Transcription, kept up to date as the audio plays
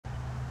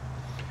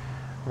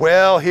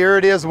Well, here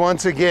it is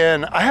once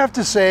again. I have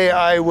to say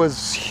I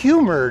was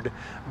humored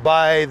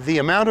by the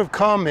amount of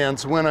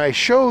comments when I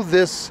show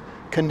this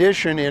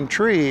condition in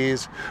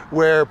trees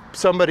where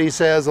somebody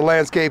says a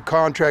landscape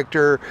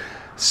contractor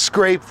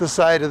scraped the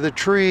side of the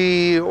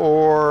tree,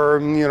 or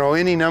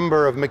any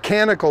number of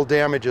mechanical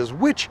damages,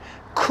 which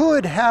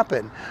could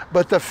happen.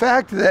 But the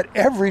fact that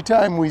every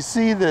time we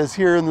see this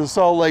here in the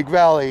Salt Lake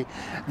Valley,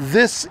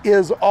 this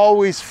is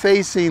always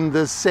facing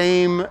the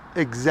same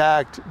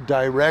exact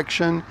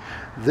direction.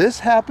 This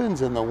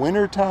happens in the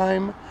winter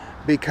time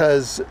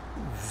because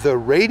the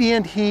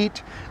radiant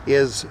heat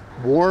is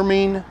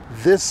warming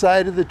this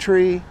side of the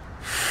tree,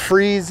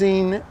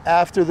 freezing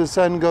after the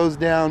sun goes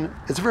down.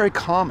 It's very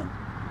common.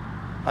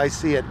 I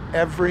see it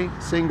every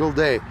single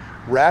day.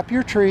 Wrap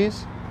your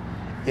trees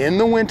in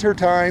the winter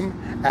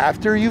time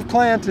after you've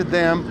planted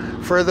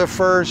them for the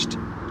first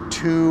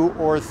 2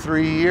 or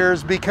 3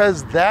 years,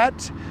 because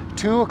that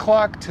 2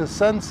 o'clock to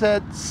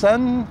sunset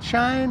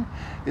sunshine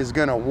is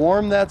going to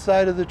warm that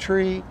side of the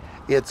tree.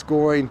 It's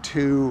going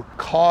to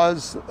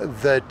cause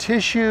the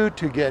tissue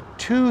to get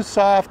too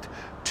soft,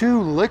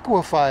 too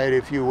liquefied,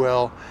 if you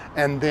will,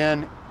 and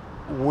then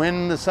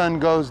when the sun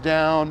goes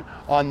down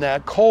on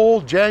that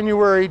cold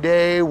January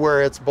day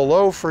where it's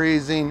below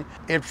freezing,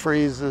 it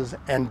freezes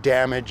and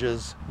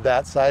damages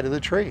that side of the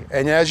tree.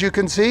 And as you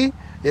can see,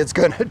 it's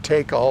going to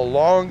take a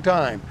long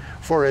time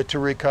for it to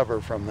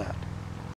recover from that.